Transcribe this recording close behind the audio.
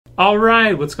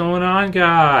Alright, what's going on,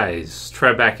 guys?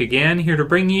 Trev back again, here to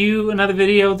bring you another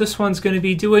video. This one's going to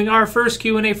be doing our first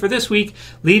Q&A for this week,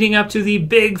 leading up to the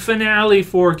big finale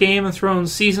for Game of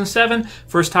Thrones Season 7.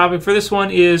 First topic for this one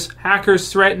is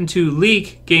hackers threaten to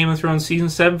leak Game of Thrones Season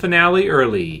 7 finale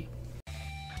early.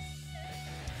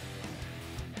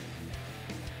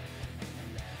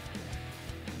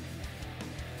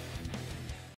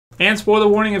 And spoiler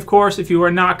warning, of course, if you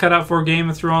are not cut out for Game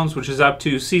of Thrones, which is up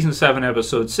to Season 7,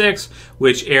 Episode 6,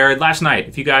 which aired last night.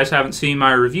 If you guys haven't seen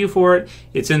my review for it,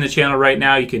 it's in the channel right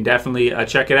now. You can definitely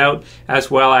check it out,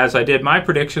 as well as I did my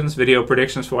predictions, video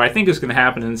predictions for what I think is going to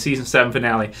happen in the Season 7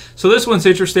 finale. So this one's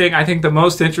interesting. I think the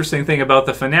most interesting thing about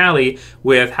the finale,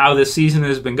 with how this season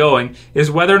has been going,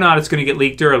 is whether or not it's going to get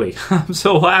leaked early.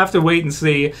 So we'll have to wait and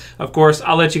see. Of course,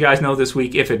 I'll let you guys know this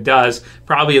week if it does,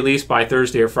 probably at least by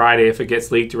Thursday or Friday if it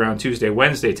gets leaked around Tuesday,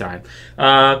 Wednesday time.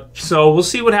 So we'll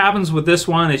see what happens with this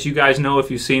one. As you guys know, if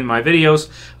you've seen my videos,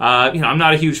 I'm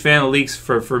not a huge fan of leaks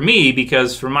for me,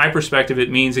 because from my perspective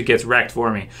it means it gets wrecked for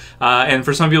me. And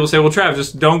for some people say, well, Trev,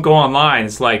 just don't go online.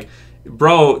 It's like,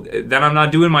 bro, then I'm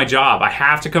not doing my job. I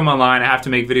have to come online. I have to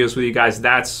make videos with you guys.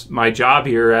 That's my job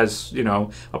here as,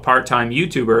 a part-time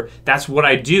YouTuber. That's what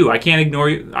I do. I can't ignore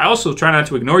you. I also try not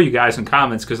to ignore you guys in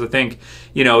comments, because I think,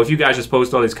 if you guys just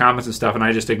post all these comments and stuff and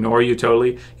I just ignore you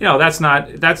totally,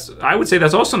 I would say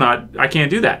that's also not, I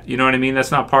can't do that. You know what I mean?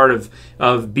 That's not part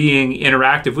of being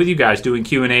interactive with you guys, doing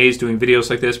Q&As, doing videos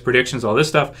like this, predictions, all this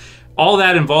stuff. All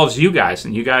that involves you guys,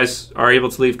 and you guys are able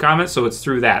to leave comments, so it's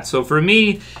through that. So for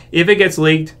me, if it gets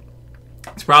leaked,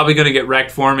 it's probably going to get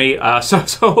wrecked for me. So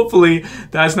hopefully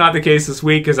that's not the case this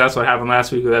week, because that's what happened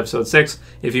last week with episode 6.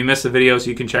 If you missed the videos,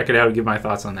 you can check it out and give my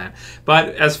thoughts on that. But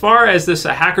as far as this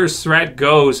hacker's threat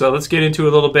goes, let's get into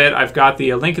it a little bit. I've got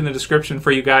the link in the description for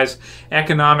you guys,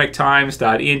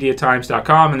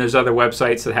 economictimes.indiatimes.com, and there's other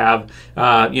websites that have,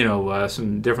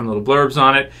 some different little blurbs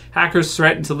on it. Hackers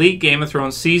threaten to leak Game of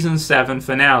Thrones Season 7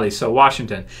 finale. So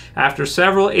Washington. After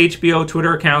several HBO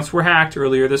Twitter accounts were hacked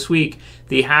earlier this week,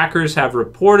 the hackers have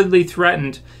reportedly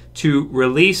threatened to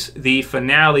release the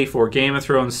finale for Game of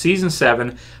Thrones Season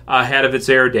 7 ahead of its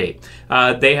air date.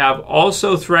 They have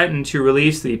also threatened to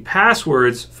release the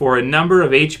passwords for a number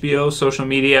of HBO social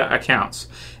media accounts.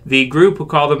 The group, who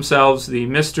call themselves the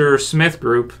Mr. Smith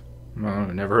Group,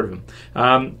 never heard of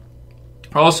them,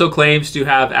 also claims to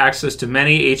have access to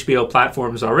many HBO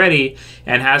platforms already,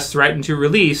 and has threatened to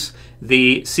release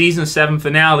the Season 7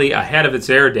 finale ahead of its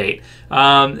air date.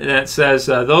 And it says,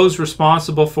 those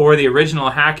responsible for the original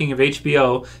hacking of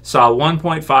HBO saw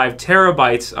 1.5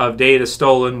 terabytes of data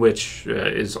stolen, which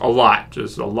is a lot,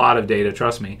 just a lot of data,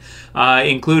 trust me,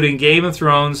 including Game of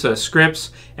Thrones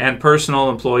scripts and personal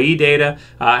employee data,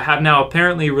 have now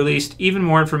apparently released even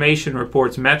more information,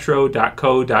 reports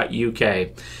metro.co.uk.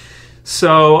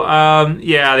 So,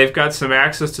 they've got some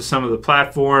access to some of the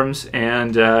platforms,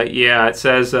 and it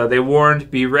says they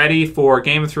warned, be ready for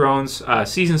Game of Thrones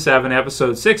Season 7,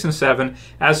 Episode 6 and 7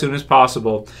 as soon as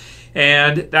possible.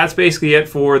 And that's basically it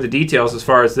for the details as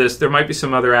far as this. There might be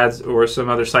some other ads or some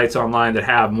other sites online that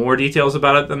have more details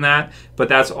about it than that, but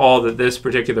that's all that this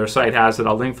particular site has that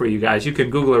I'll link for you guys. You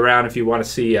can Google around if you want to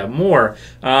see more.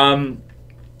 I'm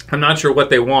not sure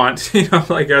what they want.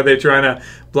 Are they trying to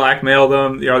blackmail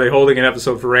them? Are they holding an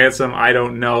episode for ransom? I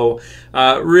don't know.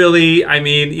 Really,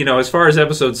 as far as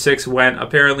episode 6 went,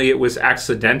 apparently it was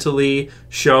accidentally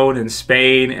shown in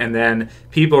Spain, and then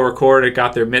people recorded it,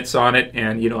 got their mitts on it,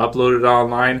 and, uploaded it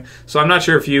online. So I'm not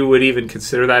sure if you would even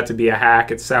consider that to be a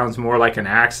hack. It sounds more like an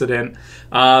accident.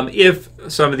 If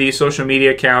some of these social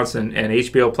media accounts and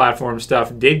HBO platform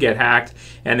stuff did get hacked,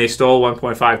 and they stole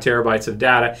 1.5 terabytes of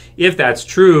data, if that's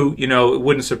true, it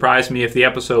wouldn't surprise me if the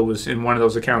episode was in one of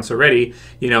those accounts already,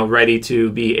 ready to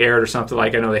be aired or something.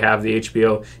 Like, I know they have the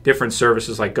HBO different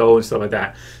services like Go and stuff like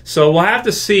that. So we'll have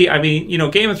to see.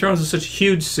 Game of Thrones is such a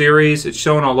huge series. It's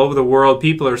shown all over the world.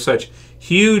 People are such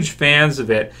huge fans of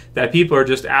it that people are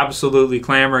just absolutely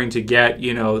clamoring to get,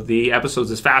 the episodes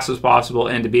as fast as possible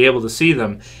and to be able to see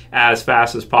them as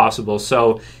fast as possible.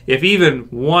 So if even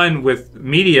one, with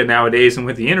media nowadays and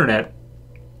with the internet,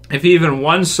 if even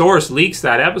one source leaks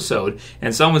that episode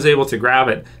and someone's able to grab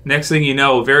it, next thing you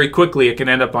know, very quickly it can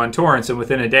end up on torrents, and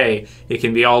within a day it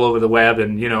can be all over the web,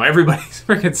 and everybody's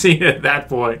freaking seen it at that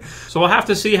point. So we'll have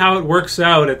to see how it works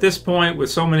out. At this point,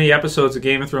 with so many episodes of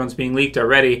Game of Thrones being leaked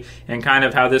already, and kind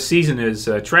of how this season is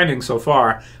trending so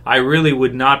far, I really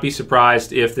would not be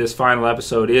surprised if this final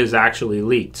episode is actually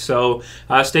leaked. So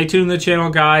stay tuned to the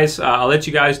channel, guys. I'll let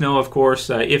you guys know, of course,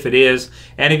 if it is.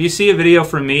 And if you see a video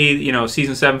from me,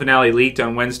 Season 7 finale leaked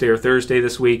on Wednesday or Thursday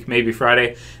this week, maybe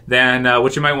Friday, then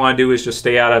what you might want to do is just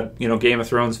stay out of Game of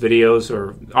Thrones videos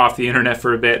or off the internet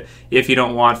for a bit if you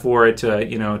don't want for it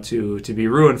to be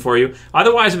ruined for you.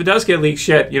 Otherwise, if it does get leaked,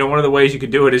 shit, one of the ways you could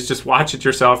do it is just watch it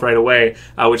yourself right away,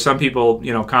 which some people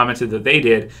commented that they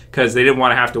did because they didn't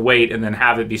want to have to wait and then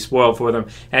have it be spoiled for them.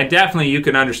 And definitely you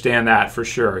can understand that for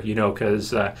sure,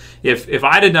 because if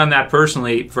I'd have done that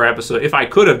personally if I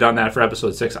could have done that for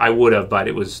episode 6, I would have, but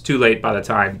it was too late by the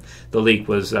time the leak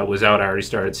was out. I already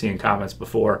started seeing comments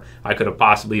before I could have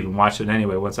possibly even watched it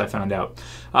anyway once I found out.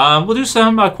 We'll do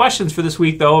some questions for this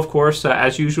week, though, of course,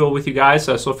 as usual with you guys,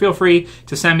 so feel free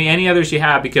to send me any others you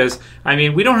have, because,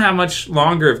 we don't have much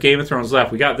longer of Game of Thrones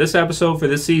left. We got this episode for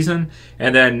this season,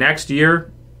 and then next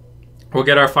year we'll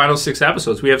get our final 6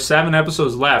 episodes. We have 7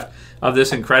 episodes left of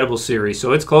this incredible series,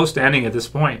 so it's close to ending at this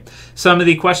point. Some of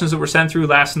the questions that were sent through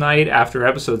last night after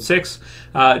episode 6.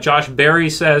 Josh Berry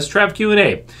says, Trev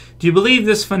Q&A, do you believe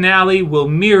this finale will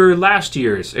mirror last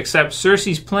year's, except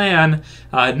Cersei's plan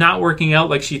not working out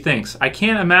like she thinks? I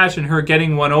can't imagine her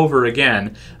getting one over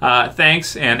again.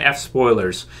 Thanks, and F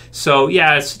spoilers. So,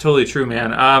 yeah, it's totally true,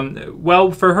 man.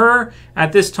 Well, for her,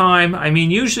 at this time,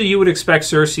 usually you would expect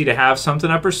Cersei to have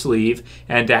something up her sleeve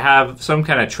and to have some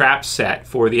kind of trap set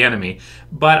for the enemy.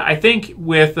 But I think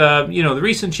with the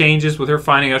recent changes, with her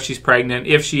finding out she's pregnant,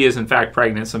 if she is in fact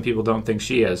pregnant, some people don't think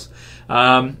she is,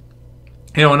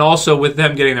 and also with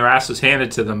them getting their asses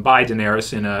handed to them by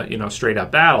Daenerys in a straight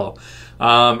up battle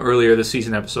earlier this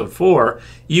season, episode 4,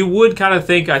 you would kind of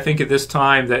think, I think at this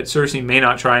time, that Cersei may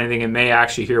not try anything and may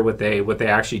actually hear what they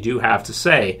actually do have to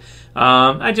say.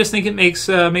 I just think it makes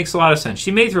a lot of sense.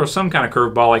 She may throw some kind of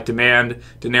curveball, like demand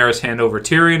Daenerys hand over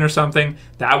Tyrion or something.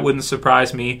 That wouldn't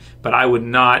surprise me, but I would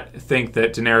not think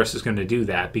that Daenerys is going to do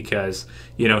that, because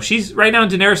she's right now,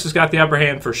 Daenerys has got the upper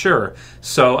hand for sure.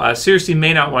 So Cersei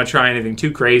may not want to try anything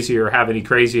too crazy or have any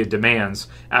crazy demands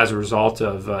as a result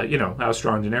of how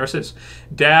strong Daenerys is.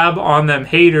 Dab on them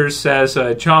haters says,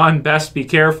 John, best be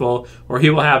careful or he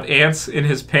will have ants in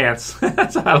his pants.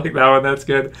 I like that one. That's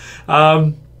good.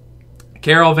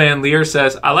 Carol Van Leer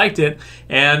says, I liked it,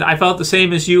 and I felt the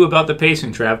same as you about the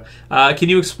pacing, Trev. Can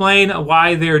you explain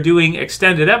why they're doing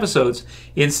extended episodes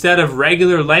instead of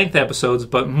regular length episodes,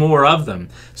 but more of them?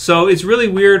 So it's really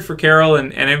weird for Carol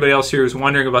and anybody else here who's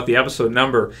wondering about the episode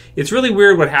number. It's really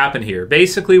weird what happened here.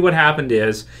 Basically what happened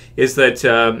is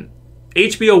that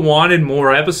HBO wanted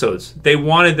more episodes. They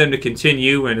wanted them to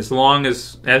continue, and as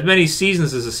many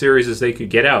seasons as a series as they could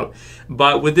get out.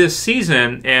 But with this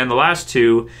season and the last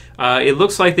 2, it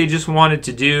looks like they just wanted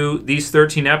to do these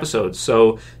 13 episodes.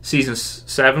 So season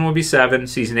 7 would be 7,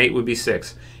 season 8 would be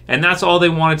 6. And that's all they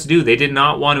wanted to do. They did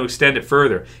not want to extend it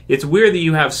further. It's weird that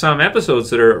you have some episodes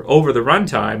that are over the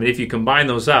runtime, and if you combine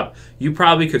those up, you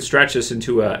probably could stretch this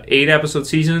into a 8-episode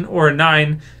season or a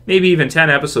 9, maybe even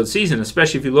 10-episode season,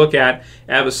 especially if you look at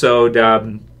episode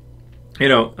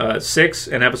 6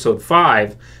 and episode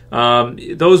 5.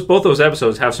 Both those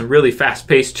episodes have some really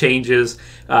fast-paced changes,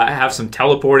 have some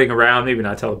teleporting around, maybe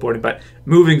not teleporting, but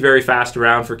moving very fast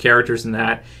around for characters in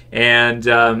that. And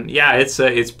it's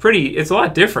a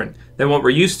lot different than what we're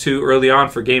used to early on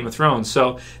for Game of Thrones.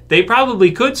 So they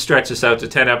probably could stretch this out to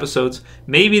 10 episodes.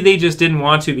 Maybe they just didn't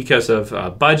want to because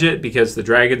of budget, because the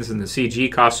dragons and the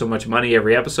CG cost so much money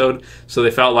every episode. So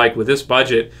they felt like with this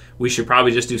budget, we should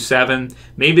probably just do 7.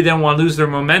 Maybe they don't want to lose their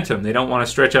momentum. They don't want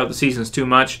to stretch out the seasons too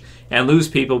much and lose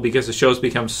people because the show's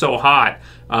become so hot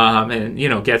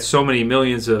and get so many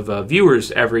millions of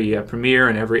viewers every premiere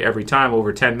and every time.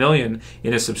 Over 10 million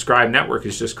in a subscribed network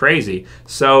is just crazy.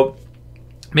 So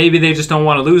maybe they just don't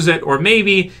want to lose it, or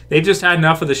maybe they just had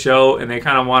enough of the show and they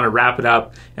kind of want to wrap it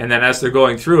up, and then as they're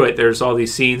going through it, there's all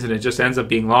these scenes and it just ends up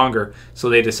being longer, so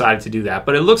they decided to do that.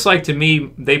 But it looks like to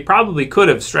me they probably could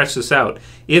have stretched this out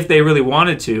if they really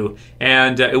wanted to,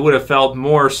 and it would have felt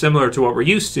more similar to what we're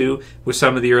used to with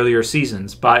some of the earlier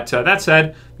seasons. But that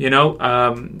said,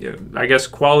 I guess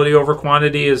quality over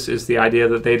quantity is the idea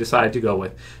that they decided to go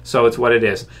with. So it's what it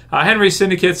is. Henry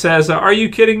Syndicate says, are you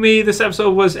kidding me? This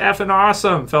episode was effing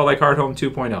awesome. Felt like Hardhome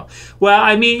 2.0.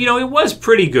 Well, it was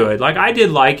pretty good. Like, I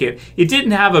did like it. It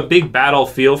didn't have a big battle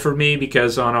feel for me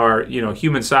because on our,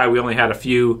 human side, we only had a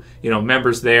few,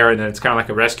 members there, and then it's kind of like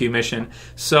a rescue mission.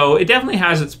 So it definitely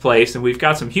has its place, and we've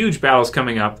got some huge battles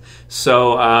coming up.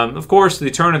 So, of course,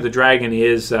 the Turn of the Dragon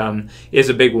is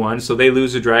a big one. So they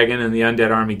lose a dragon and the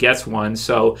undead army gets one.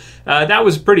 So that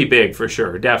was pretty big for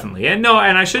sure, definitely. And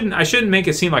I shouldn't make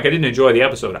it seem like I didn't enjoy the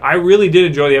episode. I really did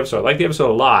enjoy the episode. I liked the episode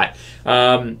a lot.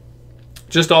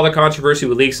 just all the controversy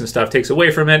with leaks and stuff takes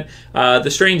away from it. The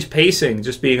strange pacing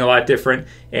just being a lot different,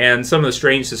 and some of the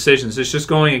strange decisions. It's just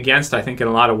going against, I think, in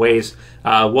a lot of ways,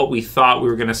 what we thought we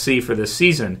were going to see for this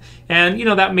season. And, you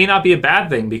know, that may not be a bad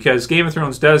thing, because Game of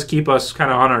Thrones does keep us kind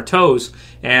of on our toes,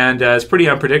 and it's pretty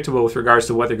unpredictable with regards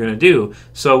to what they're going to do.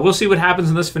 So we'll see what happens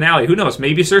in this finale. Who knows?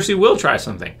 Maybe Cersei will try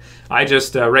something. I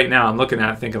just, right now, I'm looking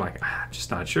at it thinking like, I'm just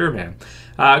not sure, man.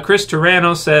 Chris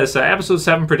Torrano says, episode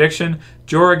 7 prediction,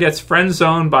 Jorah gets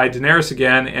friend-zoned by Daenerys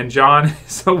again, and Jon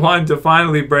is the one to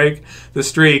finally break the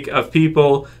streak of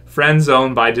people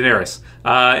friend-zoned by Daenerys.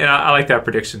 And I like that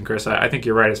prediction, Chris. I think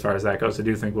you're right as far as that goes. I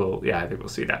do think I think we'll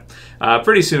see that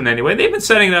pretty soon anyway. They've been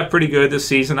setting it up pretty good this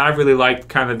season. I've really liked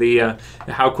kind of the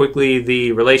how quickly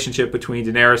the relationship between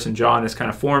Daenerys and Jon is kind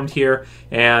of formed here.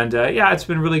 And yeah, it's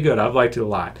been really good. I've liked it a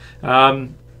lot.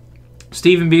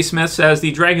 Stephen B. Smith says,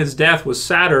 the dragon's death was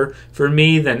sadder for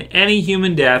me than any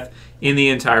human death in the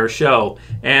entire show.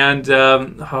 And,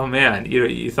 oh man,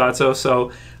 you thought so?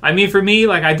 So, I mean, for me,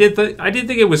 like, I did think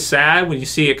it was sad when you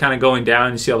see it kind of going down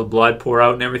and you see all the blood pour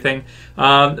out and everything.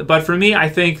 But for me, I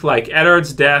think, like,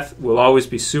 Eddard's death will always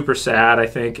be super sad. I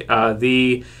think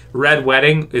the Red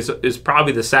Wedding is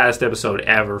probably the saddest episode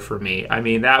ever for me. I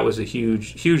mean, that was a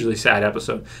hugely sad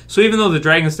episode. So even though the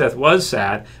dragon's death was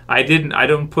sad, I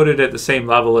don't put it at the same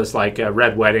level as like a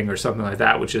Red Wedding or something like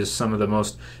that, which is some of the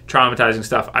most traumatizing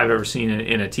stuff I've ever seen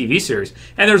in a TV series.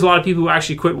 And there's a lot of people who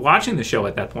actually quit watching the show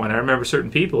at that point. I remember certain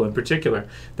people in particular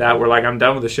that were like, I'm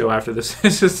done with the show after this.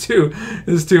 This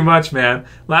is too much, man.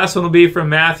 Last one will be from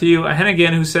Matthew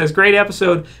Hennigan, who says, great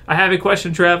episode. I have a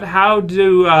question, Trev. How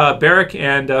do Beric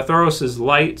and Thoros'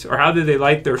 light, or how do they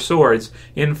light their swords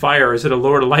in fire? Is it a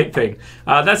Lord of Light thing?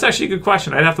 That's actually a good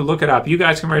question. I'd have to look it up. You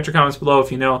guys can write your comments below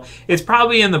if you know. It's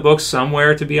probably in the books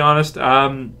somewhere, to be honest.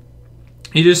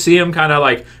 You just see him kind of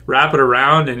like wrap it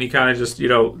around, and he kind of just,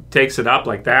 takes it up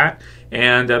like that.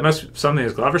 And it must be something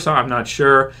his Glover saw. I'm not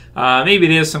sure. Maybe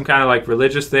it is some kind of like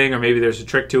religious thing, or maybe there's a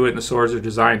trick to it and the swords are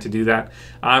designed to do that.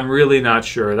 I'm really not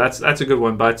sure. That's a good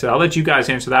one, but I'll let you guys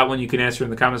answer that one. You can answer in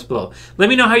the comments below. Let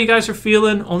me know how you guys are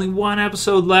feeling. Only one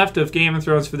episode left of Game of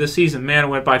Thrones for this season. Man, it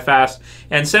went by fast.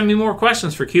 And send me more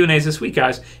questions for Q&As this week,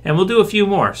 guys, and we'll do a few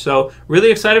more. So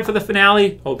really excited for the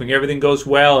finale. Hoping everything goes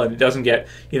well and it doesn't get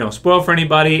spoiled for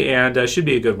anybody, and should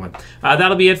be a good one.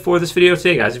 That'll be it for this video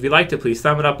today, guys. If you liked it, please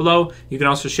thumb it up below. You can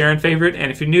also share and favorite,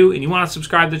 and if you're new and you want to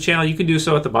subscribe to the channel, you can do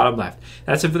so at the bottom left.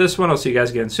 That's it for this one. I'll see you guys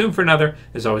again soon for another.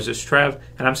 As always, this is Trev,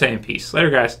 and I'm saying peace.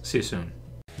 Later, guys. See you soon.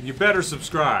 You better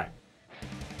subscribe.